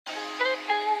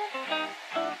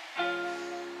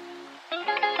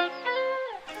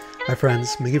Hi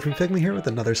friends, Miggi from Figma here with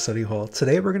another study hall.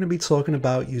 Today we're going to be talking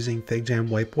about using FigJam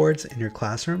whiteboards in your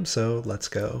classroom, so let's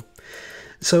go.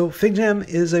 So FigJam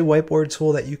is a whiteboard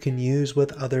tool that you can use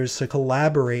with others to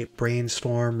collaborate,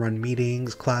 brainstorm, run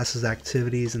meetings, classes,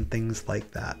 activities, and things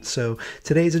like that. So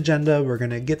today's agenda, we're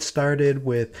going to get started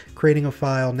with creating a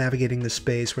file, navigating the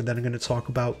space. We're then going to talk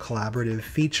about collaborative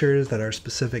features that are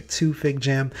specific to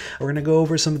FigJam. We're going to go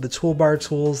over some of the toolbar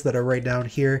tools that are right down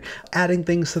here, adding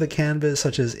things to the canvas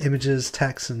such as images,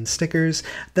 text, and stickers.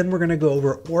 Then we're going to go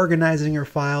over organizing your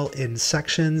file in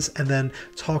sections and then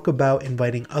talk about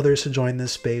inviting others to join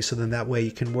this space, so then that way you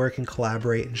can work and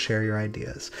collaborate and share your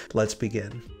ideas. Let's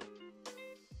begin.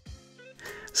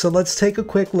 So let's take a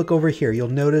quick look over here. You'll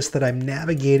notice that I'm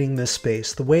navigating this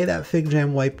space. The way that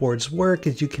FigJam whiteboards work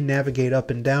is you can navigate up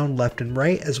and down, left and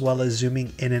right, as well as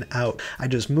zooming in and out. I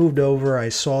just moved over, I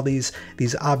saw these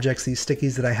objects, these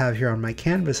stickies that I have here on my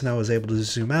canvas, and I was able to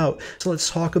zoom out. So let's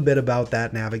talk a bit about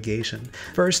that navigation.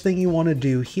 First thing you want to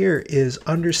do here is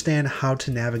understand how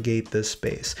to navigate this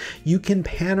space. You can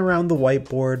pan around the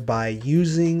whiteboard by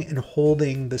using and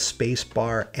holding the space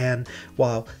bar and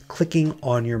while clicking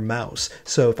on your mouse.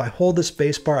 So if I hold the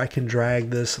space bar, I can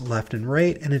drag this left and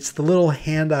right, and it's the little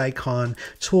hand icon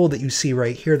tool that you see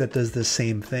right here that does the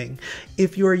same thing.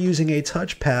 If you are using a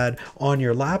touchpad on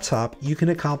your laptop, you can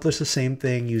accomplish the same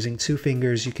thing using two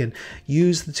fingers. You can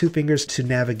use the two fingers to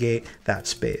navigate that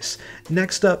space.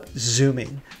 Next up,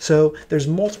 zooming. So there's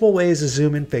multiple ways to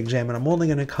zoom in FigJam, and I'm only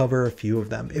going to cover a few of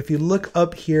them. If you look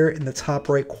up here in the top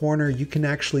right corner, you can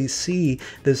actually see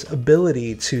this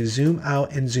ability to zoom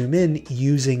out and zoom in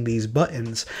using these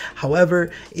buttons. However,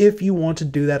 if you want to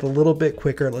do that a little bit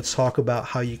quicker, let's talk about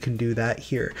how you can do that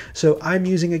here. So I'm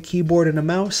using a keyboard and a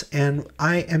mouse, and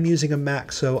I am using a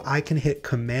Mac, so I can hit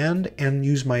Command and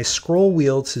use my scroll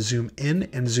wheel to zoom in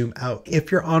and zoom out.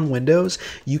 If you're on Windows,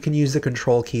 you can use the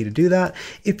Control key to do that.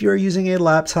 If you're using a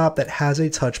laptop that has a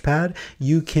touchpad,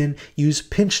 you can use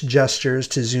pinch gestures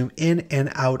to zoom in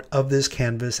and out of this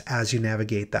canvas as you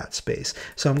navigate that space.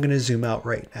 So I'm going to zoom out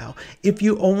right now. If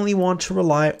you only want to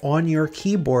rely on your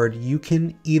keyboard, you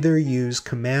can either use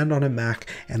Command on a Mac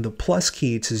and the plus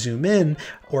key to zoom in,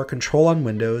 or Control on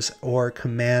Windows, or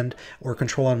Command or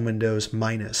Control on Windows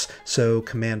minus. So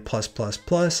Command plus plus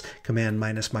plus, Command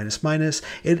minus minus minus.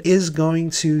 It is going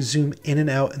to zoom in and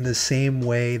out in the same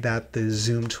way that the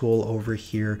zoom tool over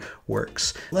here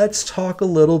works. Let's talk a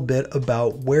little bit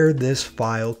about where this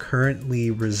file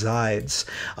currently resides.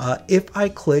 If I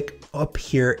click up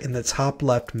here in the top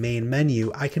left main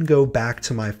menu, I can go back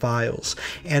to my files.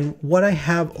 And what I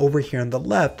have over here on the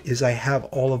left is I have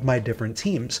all of my different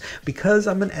teams. Because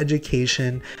I'm an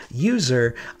education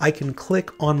user, I can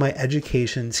click on my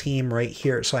education team right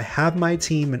here. So I have my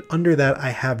team, and under that I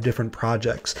have different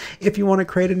projects. If you want to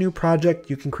create a new project,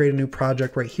 you can create a new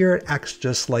project right here. It acts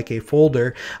just like a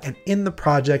folder, and in the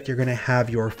project you're going to have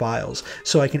your files.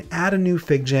 So I can add a new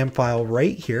FigJam file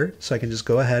right here. So I can just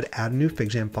go ahead, add a new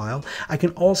FigJam file. I can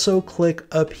also click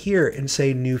up here and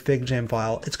say new FigJam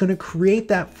file. It's going to create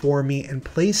that for me and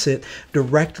place it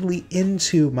directly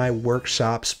into my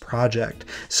workshops project.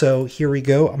 So here we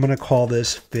go. I'm going to call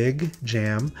this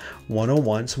FigJam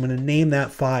 101. So I'm going to name that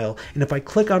file. And if I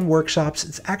click on workshops,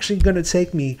 it's actually going to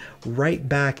take me right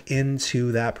back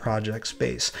into that project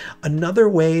space. Another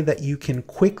way that you can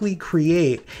quickly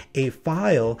create a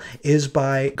file is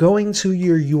by going to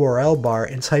your URL bar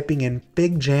and typing in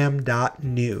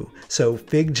figjam.new. So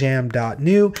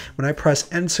figjam.new, when I press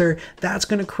enter, that's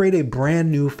going to create a brand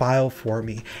new file for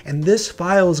me. And this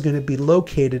file is going to be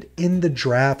located in the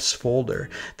drafts folder.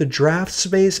 The draft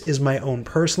space is my own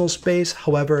personal space.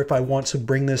 However, if I want to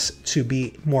bring this to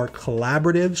be more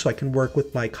collaborative, so I can work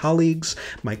with my colleagues,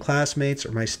 my classmates,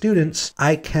 or my students,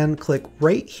 I can click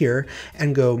right here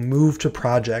and go move to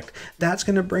project. That's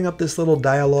going to bring up this little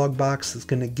dialog box that's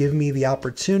going to give me the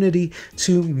opportunity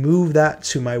to move that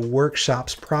to my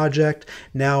workshops project.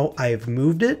 Now I've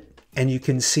moved it, and you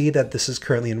can see that this is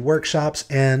currently in workshops,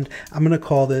 and I'm going to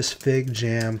call this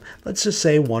FigJam, let's just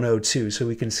say 102, so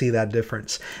we can see that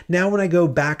difference. Now when I go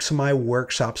back to my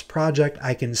workshops project,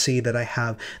 I can see that I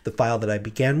have the file that I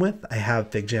began with. I have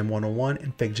FigJam 101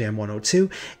 and FigJam 102.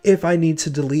 If I need to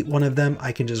delete one of them,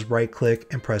 I can just right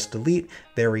click and press delete.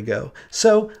 There we go.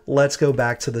 So let's go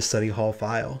back to the study hall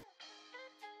file.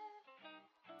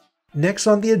 Next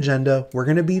on the agenda, we're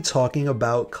going to be talking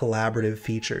about collaborative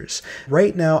features.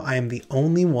 Right now, I am the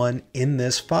only one in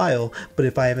this file, but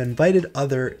if I have invited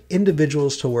other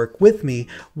individuals to work with me,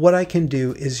 what I can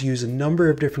do is use a number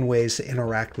of different ways to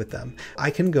interact with them.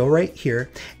 I can go right here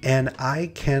and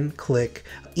I can click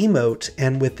emote,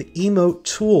 and with the emote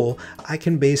tool I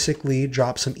can basically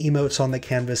drop some emotes on the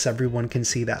canvas. Everyone can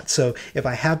see that. So if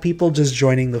I have people just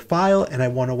joining the file and I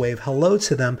want to wave hello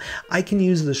to them, I can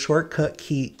use the shortcut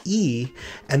key E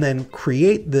and then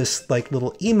create this like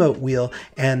little emote wheel,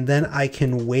 and then I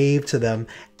can wave to them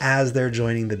as they're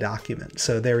joining the document.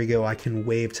 So there we go, I can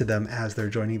wave to them as they're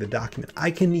joining the document.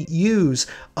 I can use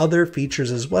other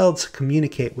features as well to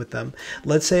communicate with them.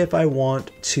 Let's say if I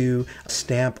want to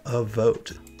stamp a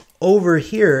vote. Over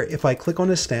here, if I click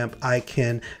on a stamp, I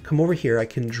can come over here, I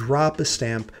can drop a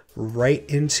stamp right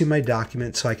into my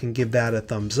document. So I can give that a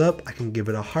thumbs up, I can give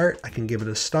it a heart, I can give it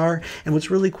a star. And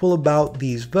what's really cool about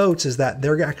these votes is that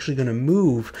they're actually going to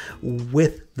move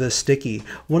with the sticky.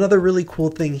 One other really cool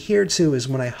thing here too is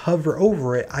when I hover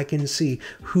over it, I can see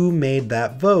who made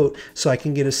that vote, so I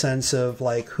can get a sense of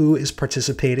like who is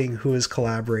participating, who is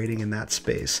collaborating in that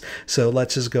space. So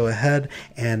let's just go ahead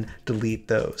and delete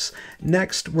those.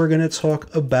 Next, we're going to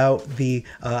talk about the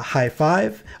high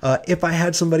five. If I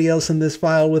had somebody else in this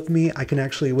file with me, I can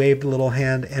actually wave the little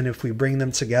hand, and if we bring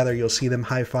them together, you'll see them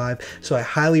high five. So I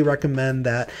highly recommend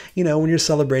that, you know, when you're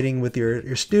celebrating with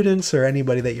your students or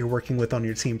anybody that you're working with on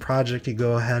your team project, you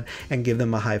go ahead and give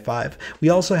them a high five. We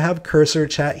also have cursor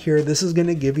chat here. This is going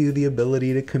to give you the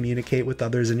ability to communicate with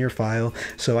others in your file.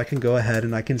 So I can go ahead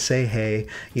and I can say, hey,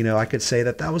 you know, I could say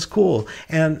that was cool.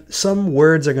 And some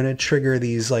words are going to trigger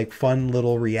these like fun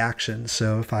little reactions.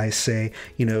 So if I say,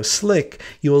 you know, slick,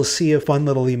 you will see a fun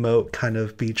little emote kind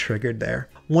of be triggered there.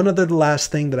 One other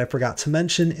last thing that I forgot to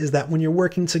mention is that when you're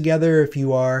working together, if you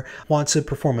want to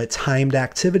perform a timed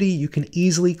activity, you can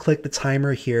easily click the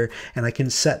timer here, and I can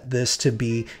set this to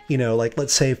be, you know, like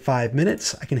let's say 5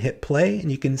 minutes. I can hit play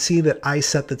and you can see that I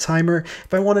set the timer.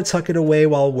 If I want to tuck it away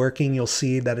while working, you'll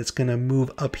see that it's going to move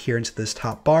up here into this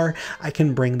top bar. I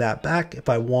can bring that back. If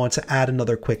I want to add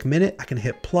another quick minute, I can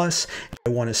hit plus. If I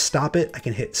want to stop it, I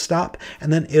can hit stop,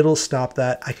 and then it'll stop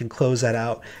that. I can close that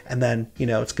out, and then, you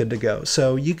know, it's good to go.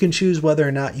 So you can choose whether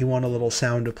or not you want a little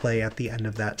sound to play at the end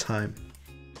of that time.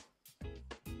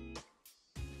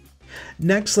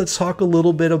 Next, let's talk a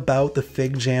little bit about the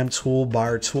FigJam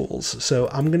toolbar tools. So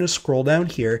I'm going to scroll down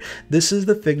here. This is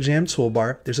the FigJam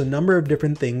toolbar. There's a number of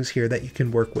different things here that you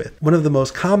can work with. One of the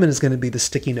most common is going to be the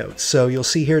sticky notes. So you'll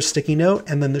see here sticky note,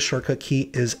 and then the shortcut key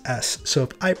is S. So if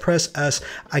I press S,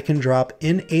 I can drop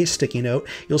in a sticky note.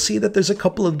 You'll see that there's a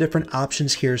couple of different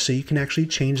options here, so you can actually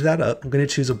change that up. I'm going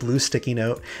to choose a blue sticky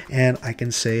note, and I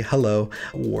can say hello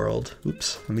world.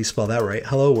 Oops, let me spell that right.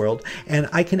 Hello world. And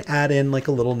I can add in like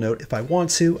a little note if I want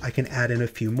to. I can add in a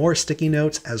few more sticky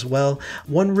notes as well.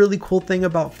 One really cool thing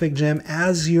about FigJam,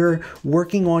 as you're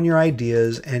working on your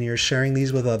ideas and you're sharing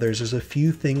these with others, there's a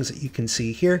few things that you can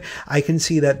see here. I can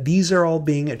see that these are all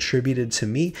being attributed to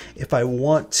me. If I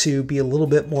want to be a little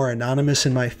bit more anonymous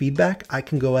in my feedback, I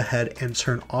can go ahead and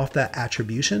turn off that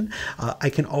attribution. I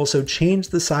can also change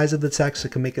the size of the text. I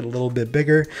can make it a little bit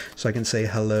bigger. So I can say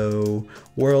hello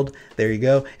world. There you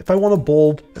go. If I want to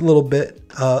bold a little bit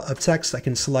of text, I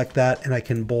can select that and I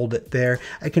can bold it there.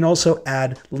 I can also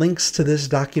add links to this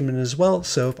document as well.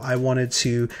 So if I wanted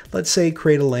to, let's say,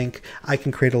 create a link, I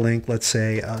can create a link, let's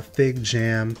say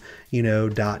FigJam,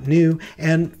 .new,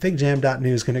 and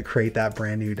FigJam.new is going to create that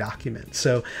brand new document.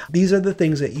 So these are the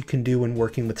things that you can do when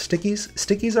working with stickies.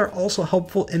 Stickies are also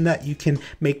helpful in that you can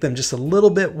make them just a little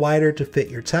bit wider to fit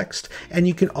your text, and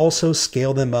you can also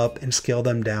scale them up and scale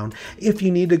them down if you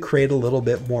need to create a little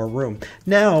bit more room.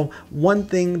 Now, one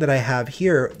thing that I have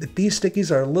here, if these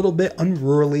stickies are a little bit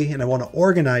unruly and I want to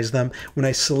organize them, when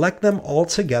I select them all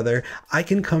together, I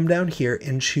can come down here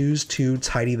and choose to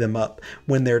tidy them up.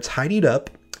 When they're tidied up,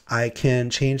 I can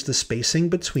change the spacing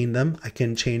between them. I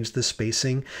can change the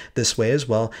spacing this way as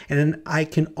well. And then I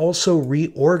can also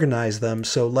reorganize them.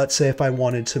 So let's say if I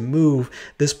wanted to move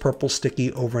this purple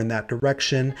sticky over in that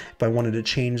direction, if I wanted to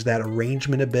change that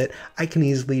arrangement a bit, I can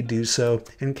easily do so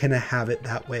and kind of have it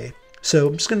that way. So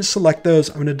I'm just going to select those,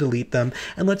 I'm going to delete them,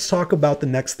 and let's talk about the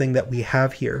next thing that we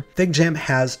have here. FigJam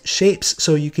has shapes,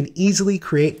 so you can easily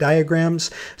create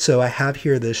diagrams. So I have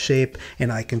here this shape,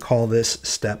 and I can call this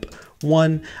step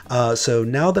 1. So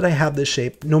now that I have this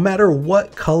shape, no matter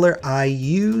what color I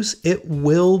use, it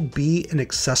will be an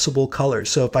accessible color.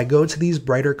 So if I go to these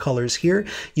brighter colors here,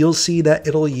 you'll see that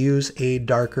it'll use a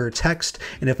darker text.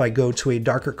 And if I go to a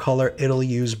darker color, it'll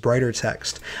use brighter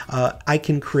text. I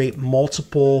can create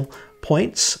multiple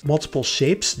points, multiple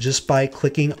shapes just by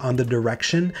clicking on the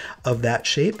direction of that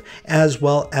shape, as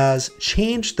well as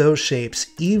change those shapes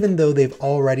even though they've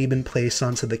already been placed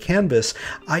onto the canvas.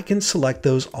 I can select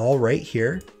those all right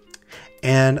here,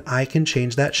 and I can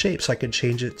change that shape. So I can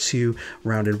change it to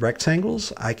rounded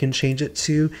rectangles. I can change it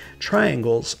to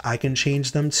triangles. I can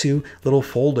change them to little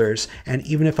folders. And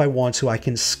even if I want to, I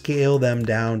can scale them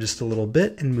down just a little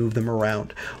bit and move them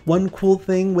around. One cool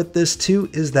thing with this too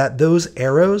is that those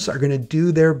arrows are going to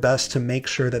do their best to make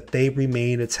sure that they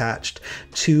remain attached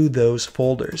to those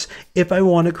folders. If I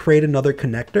want to create another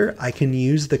connector, I can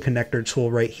use the connector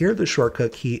tool right here. The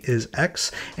shortcut key is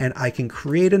X, and I can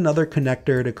create another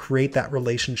connector to create that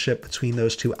relationship between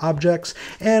those two objects.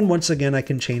 And once again, I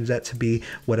can change that to be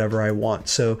whatever I want.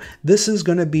 So this is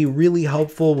going to be really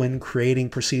helpful when creating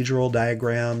procedural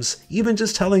diagrams, even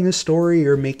just telling a story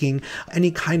or making any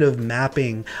kind of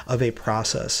mapping of a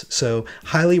process. So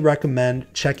highly recommend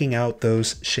checking out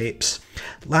those shapes.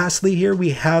 Lastly, here we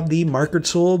have the marker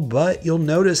tool, but you'll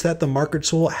notice that the marker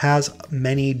tool has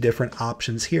many different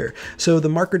options here. So the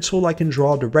marker tool, I can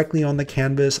draw directly on the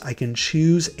canvas. I can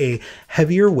choose a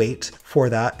heavier weight for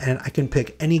that, and I can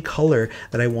pick any color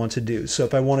that I want to do. So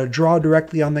if I want to draw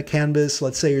directly on the canvas,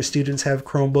 let's say your students have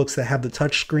Chromebooks that have the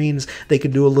touch screens, they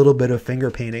could do a little bit of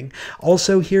finger painting.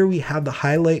 Also here we have the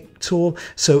highlight tool.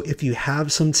 So if you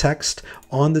have some text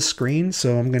on the screen,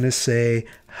 so I'm going to say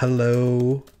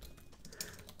hello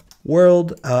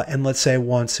world, and let's say I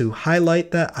want to highlight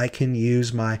that, I can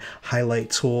use my highlight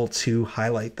tool to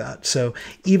highlight that. So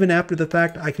even after the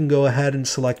fact, I can go ahead and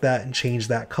select that and change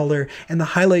that color, and the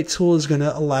highlight tool is going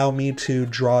to allow me to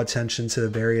draw attention to the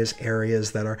various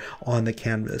areas that are on the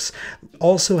canvas.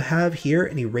 Also have here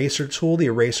an eraser tool. The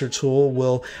eraser tool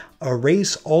will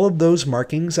erase all of those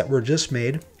markings that were just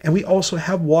made. And we also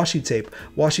have washi tape.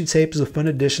 Washi tape is a fun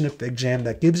addition to FigJam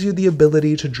that gives you the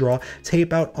ability to draw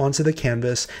tape out onto the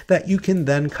canvas that you can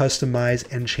then customize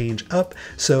and change up.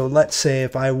 So let's say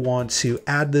if I want to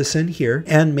add this in here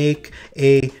and make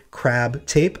a crab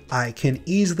tape, I can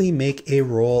easily make a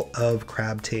roll of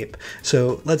crab tape.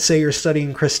 So let's say you're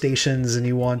studying crustaceans and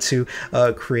you want to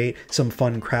create some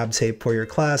fun crab tape for your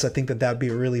class. I think that that'd be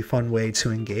a really fun way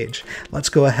to engage. Let's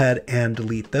go ahead and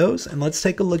delete those, and let's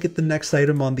take a look at the next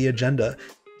item on the agenda.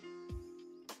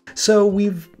 So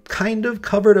we've kind of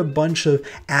covered a bunch of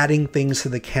adding things to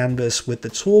the canvas with the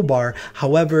toolbar.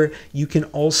 However, you can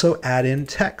also add in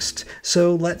text.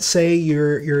 So let's say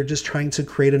you're just trying to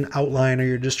create an outline, or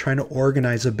you're just trying to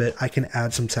organize a bit. I can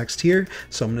add some text here.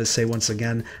 So I'm going to say once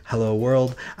again, hello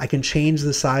world. I can change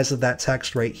the size of that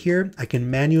text right here. I can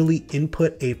manually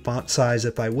input a font size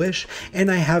if I wish,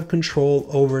 and I have control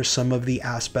over some of the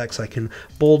aspects. I can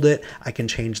bold it, I can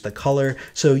change the color.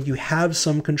 So you have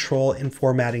some control in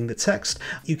formatting the text.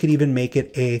 You can even make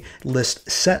it a list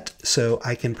set. So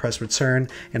I can press return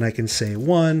and I can say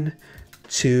 1,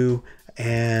 2,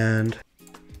 and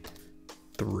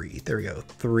 3. There we go,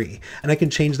 3. And I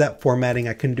can change that formatting.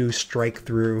 I can do strike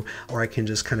through, or I can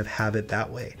just kind of have it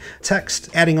that way. Text,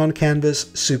 adding on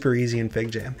canvas, super easy in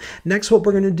FigJam. Next, what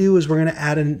we're going to do is we're going to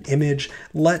add an image.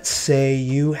 Let's say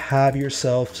you have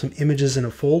yourself some images in a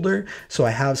folder. So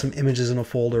I have some images in a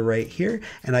folder right here,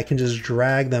 and I can just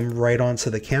drag them right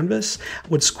onto the canvas.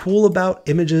 What's cool about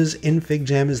images in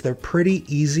FigJam is they're pretty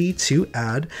easy to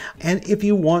add. And if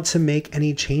you want to make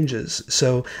any changes,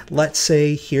 so let's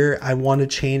say here I want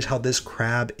to change how this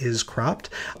crab is cropped.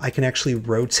 I can actually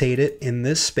rotate it in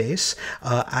this space.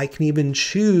 I can even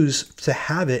choose to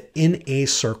have it in a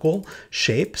circle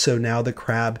shape. So now the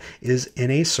crab is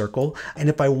in a circle. And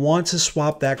if I want to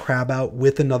swap that crab out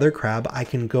with another crab, I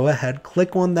can go ahead,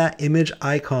 click on that image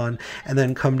icon, and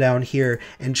then come down here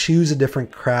and choose a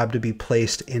different crab to be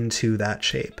placed into that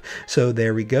shape. So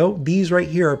there we go. These right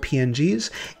here are PNGs.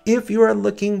 If you are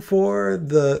looking for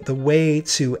the way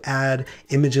to add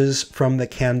images from the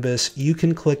canvas, you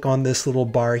can click on this little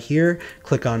bar here,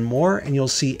 click on more, and you'll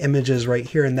see images right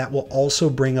here, and that will also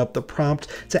bring up the prompt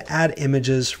to add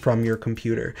images from your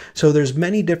computer. So there's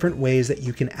many different ways that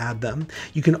you can add them.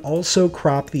 You can also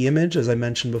crop the image, as I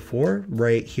mentioned before,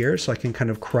 right here. So I can kind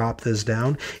of crop this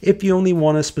down if you only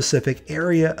want a specific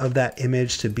area of that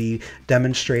image to be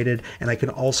demonstrated. And I can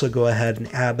also go ahead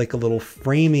and add like a little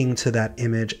framing to that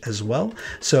image as well.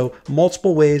 So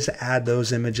multiple ways to add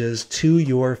those images to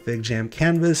your FigJam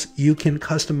canvas. You can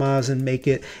customize and make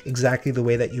it exactly the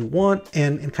way that you want,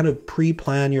 and kind of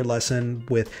pre-plan your lesson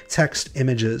with text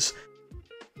images.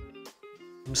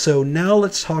 So now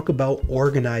let's talk about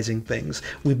organizing things.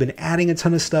 We've been adding a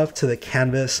ton of stuff to the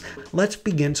canvas. Let's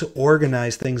begin to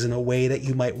organize things in a way that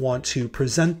you might want to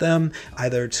present them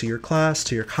either to your class,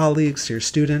 to your colleagues, to your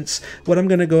students. What I'm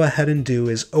going to go ahead and do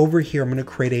is over here, I'm going to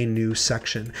create a new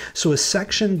section. So a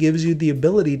section gives you the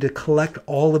ability to collect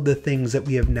all of the things that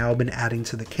we have now been adding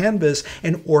to the canvas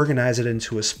and organize it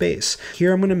into a space.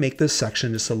 Here, I'm going to make this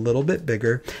section just a little bit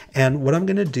bigger. And what I'm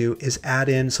going to do is add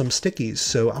in some stickies.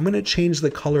 So I'm going to change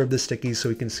the color of the stickies so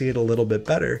we can see it a little bit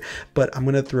better, but I'm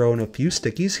going to throw in a few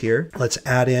stickies here. Let's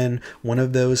add in one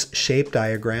of those shape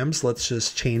diagrams. Let's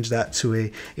just change that to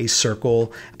a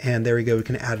circle, and there we go. We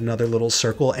can add another little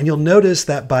circle, and you'll notice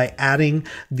that by adding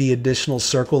the additional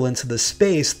circle into the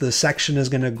space, the section is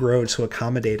going to grow to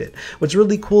accommodate it. What's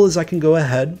really cool is I can go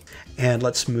ahead and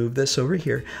let's move this over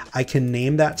here. I can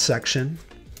name that section.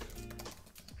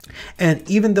 And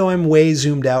even though I'm way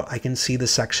zoomed out, I can see the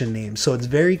section name. So it's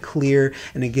very clear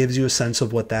and it gives you a sense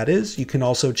of what that is. You can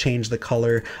also change the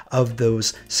color of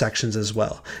those sections as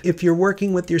well. If you're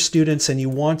working with your students and you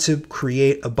want to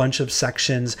create a bunch of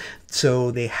sections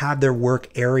so they have their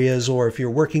work areas, or if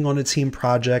you're working on a team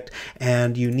project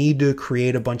and you need to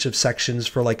create a bunch of sections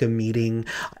for like a meeting,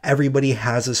 everybody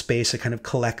has a space to kind of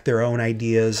collect their own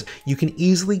ideas. You can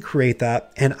easily create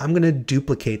that, and I'm going to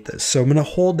duplicate this. So I'm going to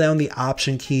hold down the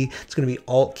Option key. It's going to be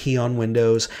Alt key on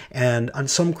Windows, and on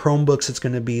some Chromebooks, it's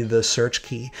going to be the search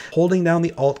key. Holding down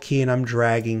the Alt key and I'm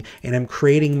dragging, and I'm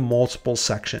creating multiple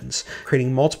sections.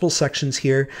 Creating multiple sections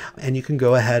here, and you can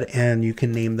go ahead and you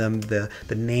can name them the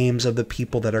names of the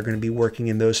people that are going to be working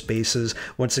in those spaces.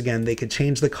 Once again, they could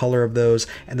change the color of those,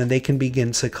 and then they can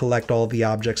begin to collect all the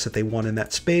objects that they want in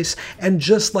that space. And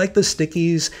just like the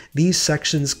stickies, these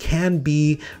sections can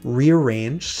be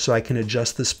rearranged, so I can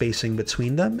adjust the spacing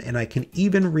between them, and I can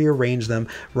even rearrange them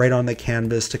right on the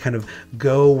canvas to kind of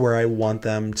go where I want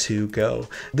them to go.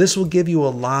 This will give you a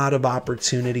lot of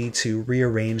opportunity to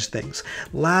rearrange things.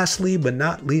 Lastly, but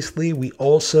not leastly, we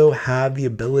also have the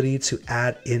ability to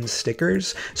add in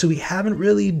stickers. So we haven't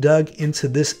really dug into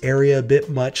this area a bit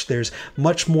much. There's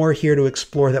much more here to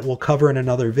explore that we'll cover in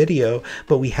another video,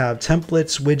 but we have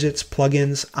templates, widgets,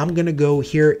 plugins. I'm going to go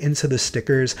here into the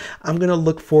stickers. I'm going to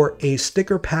look for a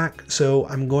sticker pack. So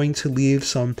I'm going to leave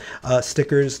some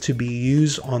stickers to be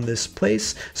used on this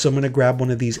place. So I'm going to grab one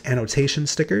of these annotation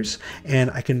stickers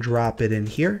and I can drop it in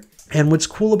here. And what's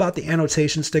cool about the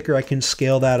annotation sticker, I can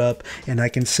scale that up and I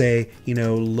can say, you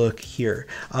know, look here.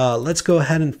 Let's go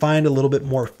ahead and find a little bit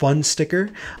more fun sticker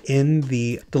in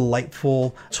the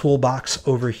delightful toolbox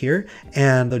over here.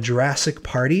 And the Jurassic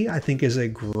Party, I think, is a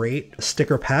great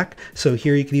sticker pack. So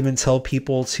here you can even tell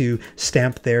people to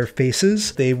stamp their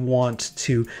faces. They want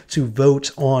to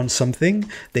vote on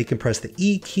something. They can press the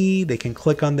E key, they can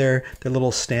click on their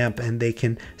little stamp, and they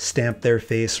can stamp their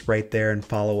face right there and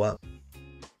follow up.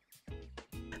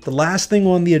 The last thing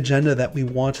on the agenda that we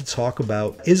want to talk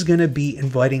about is going to be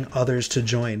inviting others to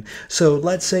join. So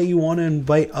let's say you want to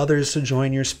invite others to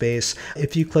join your space.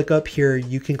 If you click up here,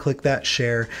 you can click that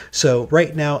share. So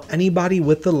right now, anybody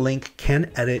with the link can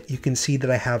edit. You can see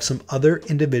that I have some other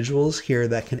individuals here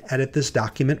that can edit this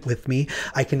document with me.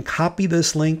 I can copy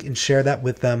this link and share that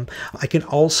with them. I can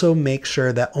also make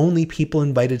sure that only people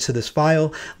invited to this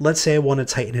file. Let's say I want to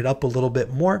tighten it up a little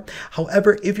bit more.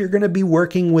 However, if you're going to be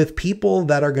working with people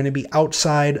that are going to be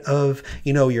outside of,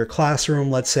 you know, your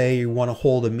classroom, let's say you want to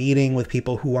hold a meeting with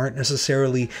people who aren't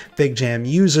necessarily FigJam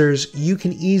users, you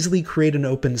can easily create an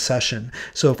open session.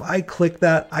 So if I click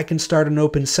that, I can start an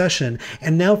open session.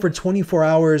 And now for 24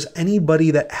 hours,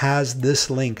 anybody that has this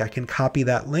link, I can copy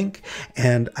that link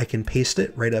and I can paste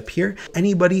it right up here.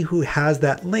 Anybody who has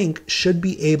that link should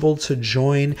be able to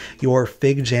join your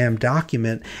FigJam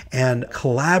document and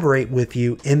collaborate with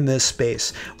you in this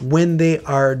space. When they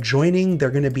are joining, they're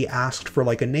going to be asked for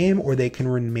like a name, or they can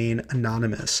remain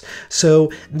anonymous.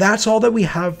 So that's all that we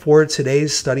have for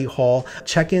today's study hall.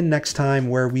 Check in next time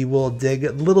where we will dig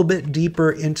a little bit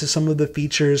deeper into some of the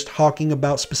features, talking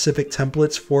about specific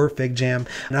templates for FigJam.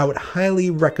 And I would highly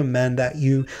recommend that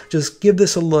you just give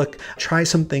this a look, try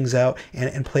some things out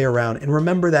and play around. And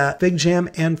remember that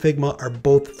FigJam and Figma are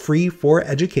both free for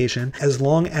education. As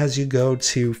long as you go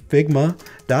to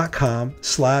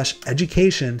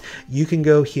figma.com/education, you can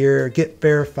go here, get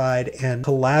verified, and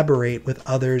collaborate with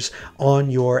others on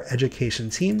your education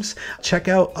teams. Check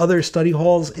out other study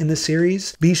halls in the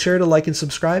series. Be sure to like and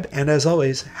subscribe, and as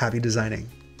always, happy designing.